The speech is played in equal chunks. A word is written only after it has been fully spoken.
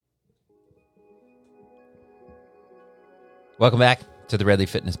Welcome back to the Redley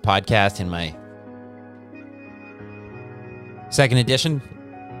Fitness Podcast in my second edition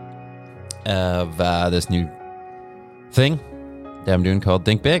of this new thing that I'm doing called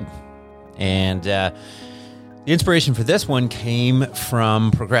Think Big. And the inspiration for this one came from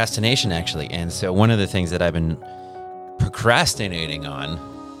procrastination, actually. And so one of the things that I've been procrastinating on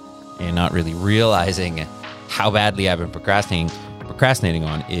and not really realizing how badly I've been procrastinating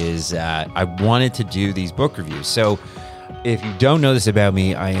on is I wanted to do these book reviews. So if you don't know this about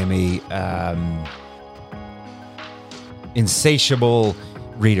me, I am a insatiable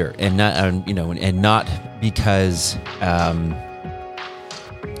reader, and not and not because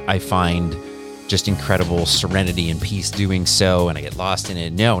I find just incredible serenity and peace doing so, and I get lost in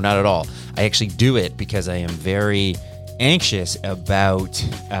it. No, not at all. I actually do it because I am very anxious about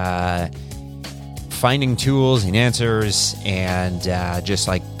finding tools and answers, and just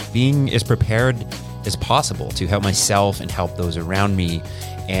like being as prepared as possible to help myself and help those around me.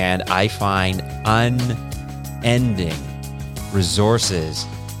 And I find unending resources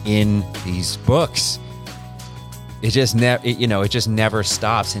in these books. It just never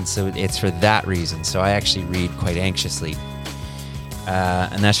stops. And so it's for that reason. So I actually read quite anxiously.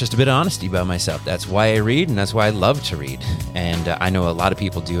 And that's just a bit of honesty about myself. That's why I read, and that's why I love to read. And I know a lot of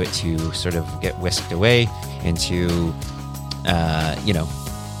people do it to sort of get whisked away into,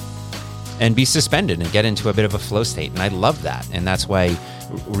 and be suspended and get into a bit of a flow state. And I love that. And that's why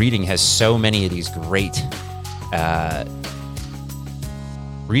reading has so many of these great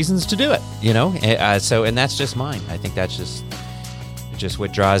reasons to do it, and that's just mine. I think that's just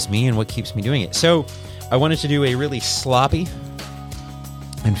what draws me and what keeps me doing it. So I wanted to do a really sloppy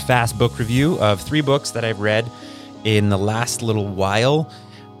and fast book review of 3 books that I've read in the last little while.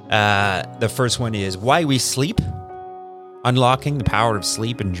 The first one is Why We Sleep: Unlocking the Power of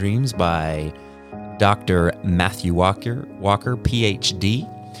Sleep and Dreams by Dr. Matthew Walker, PhD.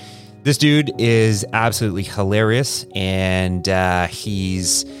 This dude is absolutely hilarious, and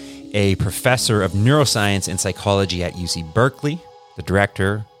he's a professor of neuroscience and psychology at UC Berkeley, the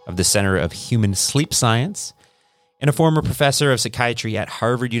director of the Center of Human Sleep Science, and a former professor of psychiatry at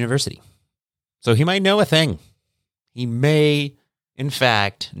Harvard University. So he might know a thing. He may, in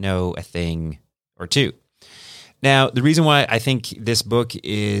fact, know a thing or two. Now, the reason why I think this book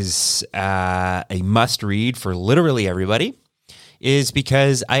is a must-read for literally everybody is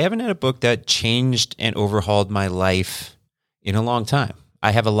because I haven't had a book that changed and overhauled my life in a long time.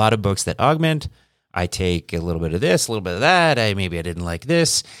 I have a lot of books that augment. I take a little bit of this, a little bit of that. Maybe I didn't like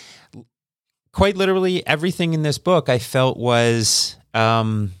this. Quite literally, everything in this book I felt was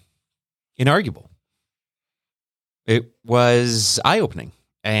inarguable. It was eye-opening,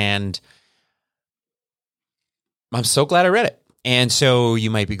 and I'm so glad I read it. And so you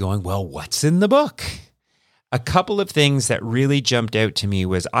might be going, well, what's in the book? A couple of things that really jumped out to me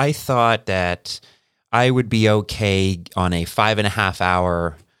was I thought that I would be okay on a 5.5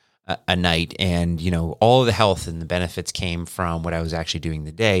 hour a night. And, all of the health and the benefits came from what I was actually doing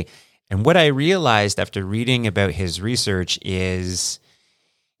the day. And what I realized after reading about his research is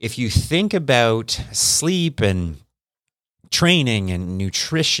if you think about sleep and training and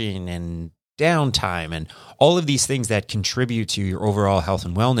nutrition and downtime and all of these things that contribute to your overall health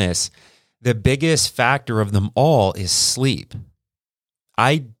and wellness, the biggest factor of them all is sleep.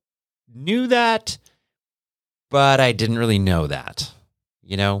 I knew that, but I didn't really know that.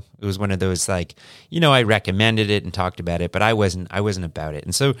 It was one of those I recommended it and talked about it, but I wasn't about it.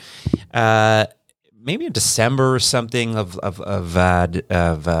 And so maybe in December or something of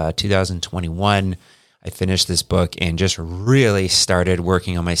 2021, I finished this book and just really started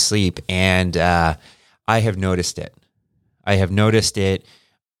working on my sleep. And I have noticed it.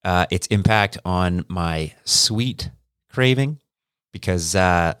 Its impact on my sweet craving, because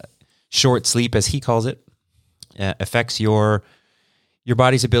short sleep, as he calls it, affects your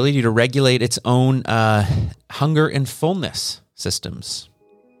body's ability to regulate its own hunger and fullness systems.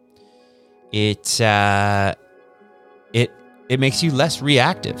 It makes you less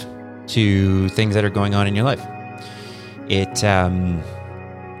reactive to things that are going on in your life. It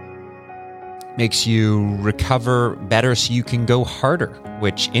makes you recover better so you can go harder,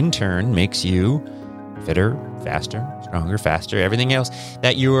 which in turn makes you fitter, faster, stronger, faster, everything else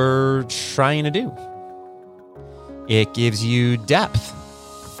that you're trying to do. It gives you depth.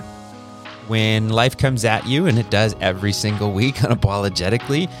 When life comes at you, and it does every single week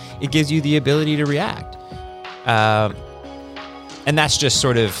unapologetically, it gives you the ability to react. And that's just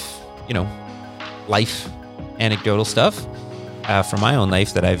sort of, life anecdotal stuff from my own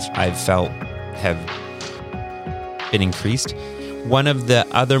life that I've felt have been increased. one of the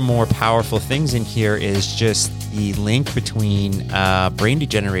other more powerful things in here is just the link between brain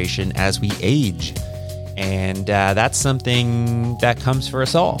degeneration as we age. And that's something that comes for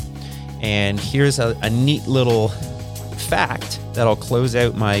us all. And here's a neat little fact that'll close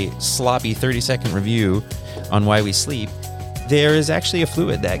out my sloppy 30-second review on why we sleep. There is actually a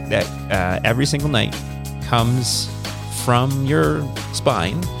fluid that every single night comes from your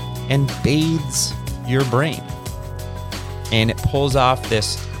spine and bathes your brain. And it pulls off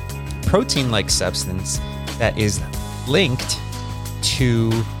this protein-like substance that is linked to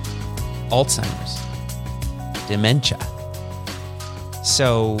Alzheimer's, dementia.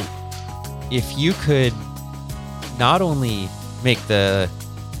 So if you could not only make the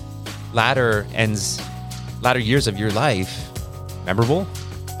latter years of your life memorable,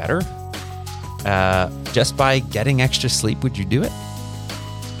 better, just by getting extra sleep, would you do it?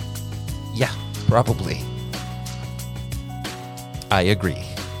 Yeah, probably. I agree.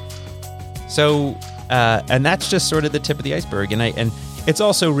 So, and that's just sort of the tip of the iceberg, and it's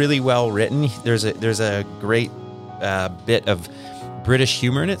also really well written. There's a great bit of British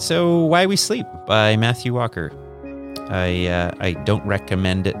humor in it. So, Why We Sleep by Matthew Walker. I don't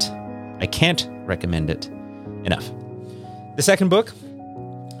recommend it. I can't recommend it enough. The second book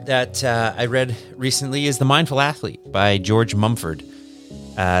that I read recently is The Mindful Athlete by George Mumford.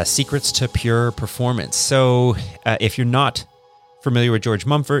 Secrets to Pure Performance. So, if you're not familiar with George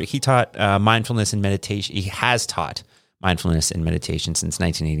Mumford, he taught mindfulness and meditation. He has taught mindfulness and meditation since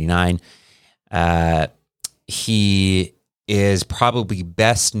 1989. He is probably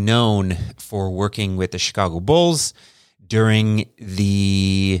best known for working with the Chicago Bulls during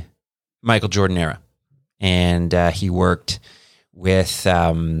the Michael Jordan era. And he worked with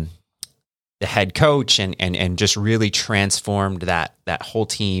the head coach and just really transformed that whole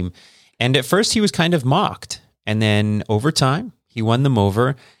team. And at first he was kind of mocked. And then over time, he won them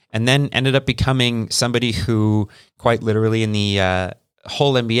over and then ended up becoming somebody who quite literally in the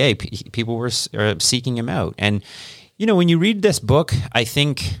whole NBA, people were seeking him out. And, you know, when you read this book, I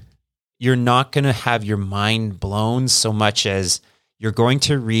think you're not going to have your mind blown so much as you're going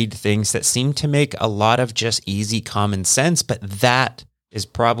to read things that seem to make a lot of just easy common sense, but that is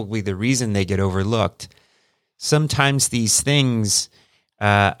probably the reason they get overlooked. Sometimes these things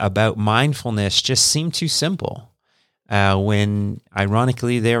about mindfulness just seem too simple. When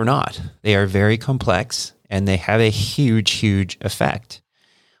ironically they are not. They are very complex and they have a huge, huge effect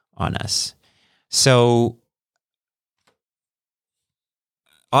on us. So,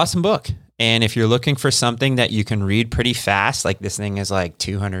 awesome book. And if you're looking for something that you can read pretty fast, like this thing is like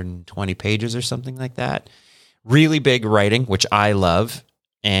 220 pages or something like that, really big writing, which I love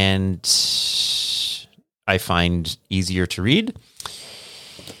and I find easier to read.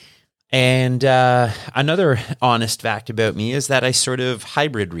 And another honest fact about me is that I sort of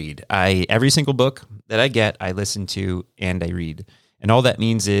hybrid read. Every single book that I get, I listen to and I read. And all that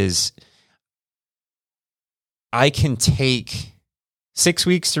means is I can take 6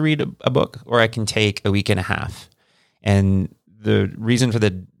 weeks to read a book, or I can take a week and a half. And the reason for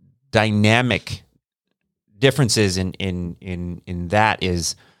the dynamic differences in that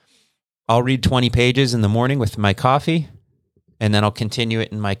is I'll read 20 pages in the morning with my coffee, and then I'll continue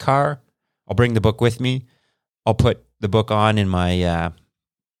it in my car. I'll bring the book with me. I'll put the book on in my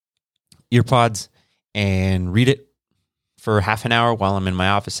earpods and read it for half an hour while I'm in my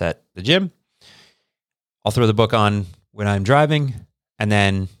office at the gym. I'll throw the book on when I'm driving, and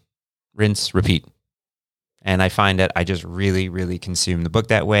then rinse, repeat. And I find that I just really, really consume the book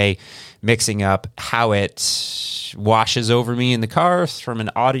that way, mixing up how it washes over me in the car from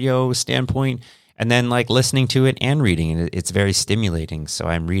an audio standpoint, and then like listening to it and reading it. It's very stimulating. So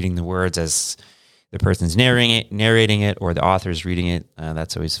I'm reading the words as the person's narrating it, or the author's reading it.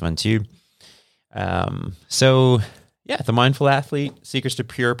 That's always fun too. So yeah, The Mindful Athlete, Secrets to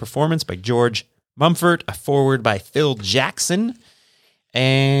Pure Performance by George Mumford, a foreword by Phil Jackson.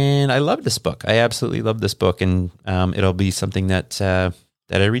 And I love this book. I absolutely love this book. And it'll be something that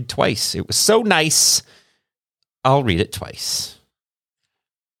I read twice. It was so nice. I'll read it twice.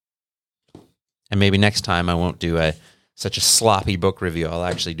 And maybe next time I won't do such a sloppy book review. I'll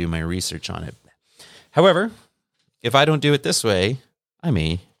actually do my research on it. However, if I don't do it this way, I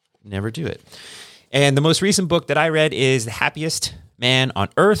may never do it. And the most recent book that I read is The Happiest Man on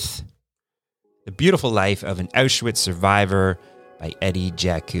Earth, The Beautiful Life of an Auschwitz Survivor by Eddie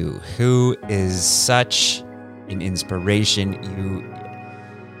Jaku, who is such an inspiration.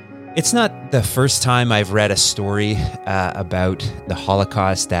 It's not the first time I've read a story about the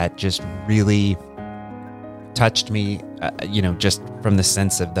Holocaust that just really touched me, just from the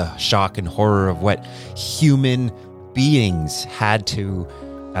sense of the shock and horror of what human beings had to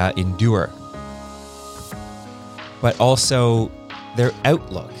endure, but also their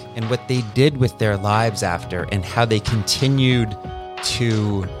outlook and what they did with their lives after, and how they continued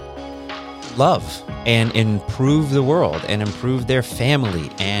to love and improve the world and improve their family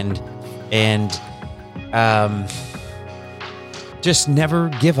and just never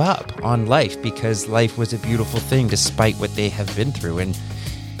give up on life, because life was a beautiful thing despite what they have been through. And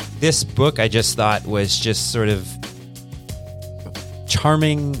this book, I just thought, was just sort of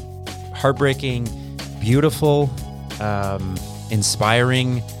charming, heartbreaking, beautiful,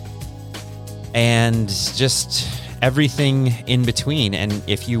 inspiring, and just everything in between. And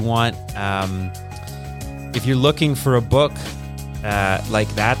if you want, if you're looking for a book like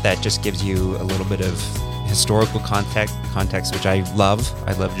that just gives you a little bit of historical context, which I love.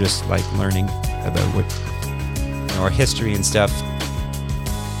 I love just like learning about what, our history and stuff,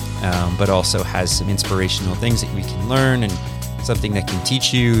 but also has some inspirational things that we can learn and something that can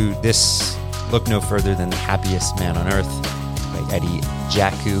teach you. This, look no further than The Happiest Man on Earth by Eddie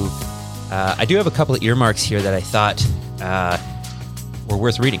Jaku. I do have a couple of earmarks here that I thought were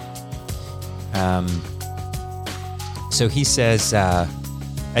worth reading. So he says,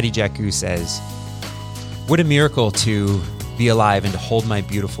 Eddie Jaku says, "What a miracle to be alive and to hold my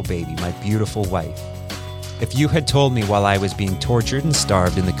beautiful baby, my beautiful wife. If you had told me while I was being tortured and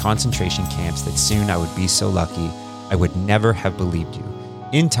starved in the concentration camps that soon I would be so lucky, I would never have believed you.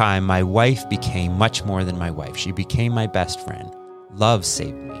 In time, my wife became much more than my wife. She became my best friend. Love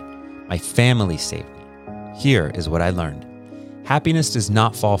saved me. My family saved me. Here is what I learned. Happiness does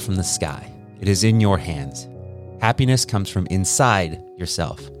not fall from the sky. It is in your hands. Happiness comes from inside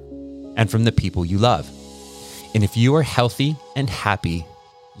yourself and from the people you love. And if you are healthy and happy,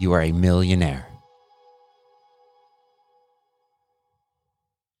 you are a millionaire."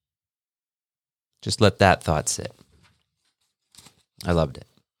 Just let that thought sit. I loved it.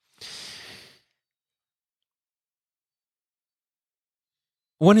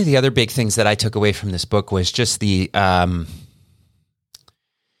 One of the other big things that I took away from this book was just the,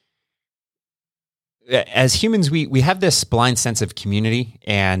 as humans, we have this blind sense of community,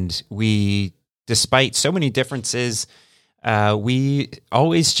 and we, despite so many differences, we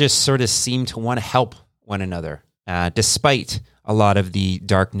always just sort of seem to want to help one another, despite a lot of the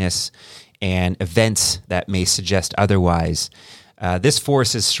darkness and events that may suggest otherwise. This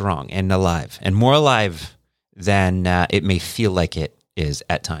force is strong and alive, and more alive than it may feel like it is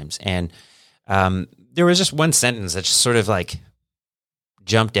at times. And there was just one sentence that just sort of like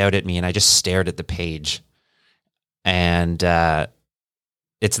jumped out at me, and I just stared at the page. And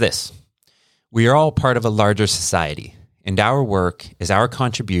it's this: "We are all part of a larger society, and our work is our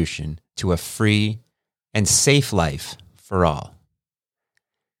contribution to a free and safe life for all."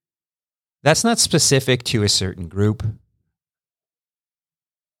 That's not specific to a certain group.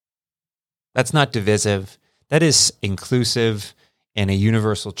 That's not divisive. That is inclusive and a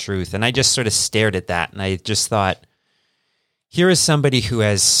universal truth. And I just sort of stared at that, and I just thought, here is somebody who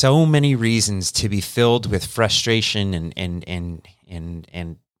has so many reasons to be filled with frustration and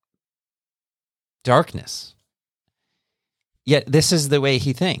darkness. Yet this is the way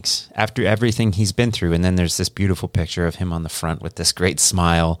he thinks after everything he's been through. And then there's this beautiful picture of him on the front with this great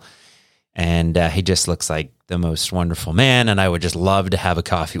smile. And he just looks like the most wonderful man. And I would just love to have a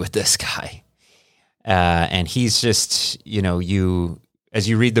coffee with this guy. And he's just, as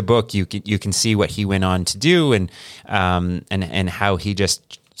you read the book, you can see what he went on to do, and how he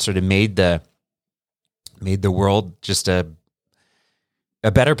just sort of made the world just a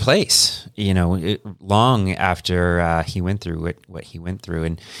better place, long after he went through what he went through.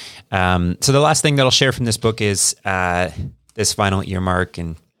 And so the last thing that I'll share from this book is this final earmark,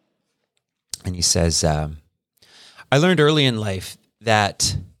 and he says, "I learned early in life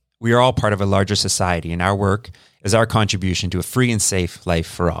that we are all part of a larger society, and our work is our contribution to a free and safe life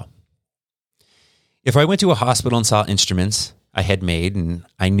for all. If I went to a hospital and saw instruments I had made, and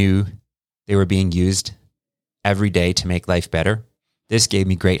I knew they were being used every day to make life better, this gave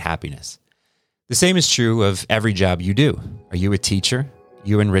me great happiness. The same is true of every job you do. Are you a teacher?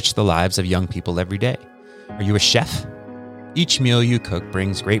 You enrich the lives of young people every day. Are you a chef? Each meal you cook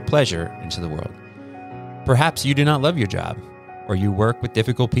brings great pleasure into the world. Perhaps you do not love your job, or you work with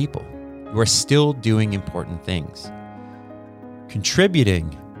difficult people. You are still doing important things,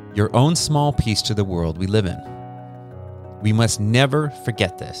 contributing your own small piece to the world we live in. We must never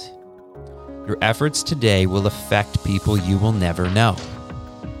forget this. Your efforts today will affect people you will never know.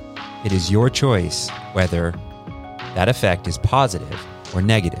 It is your choice whether that effect is positive or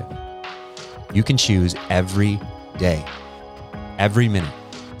negative. You can choose every day, every minute,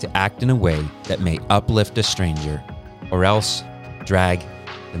 to act in a way that may uplift a stranger or else drag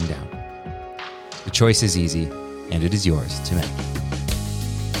them down. The choice is easy, and it is yours to make.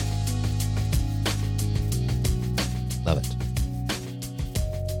 Love it.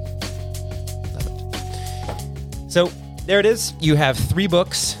 Love it. So there it is. You have 3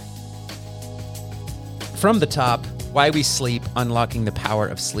 books. From the top, Why We Sleep, Unlocking the Power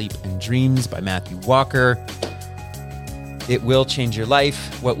of Sleep and Dreams by Matthew Walker. It will change your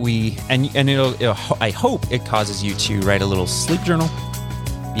life. I hope it causes you to write a little sleep journal,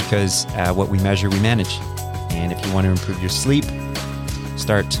 because what we measure, we manage. And if you want to improve your sleep,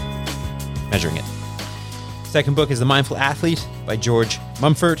 start measuring it. Second book is The Mindful Athlete by George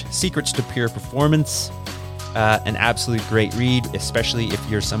Mumford, Secrets to Pure Performance. An absolute great read, especially if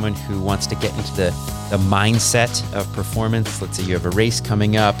you're someone who wants to get into the mindset of performance. Let's say you have a race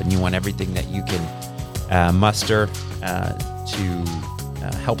coming up and you want everything that you can muster to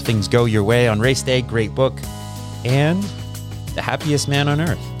help things go your way on race day. Great book. And The Happiest Man on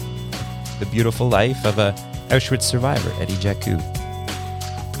Earth, The Beautiful Life of a Auschwitz Survivor, Eddie Jaku.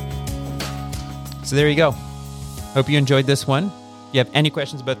 So there you go. Hope you enjoyed this one. If you have any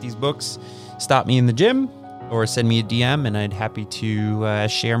questions about these books, stop me in the gym or send me a DM, and I'd happy to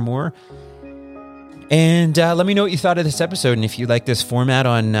share more. And let me know what you thought of this episode, and if you like this format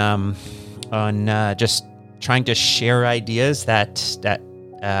on just trying to share ideas that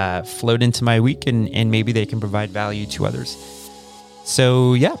float into my week, and maybe they can provide value to others.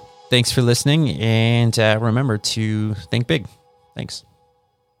 So yeah, thanks for listening, and remember to think big. Thanks.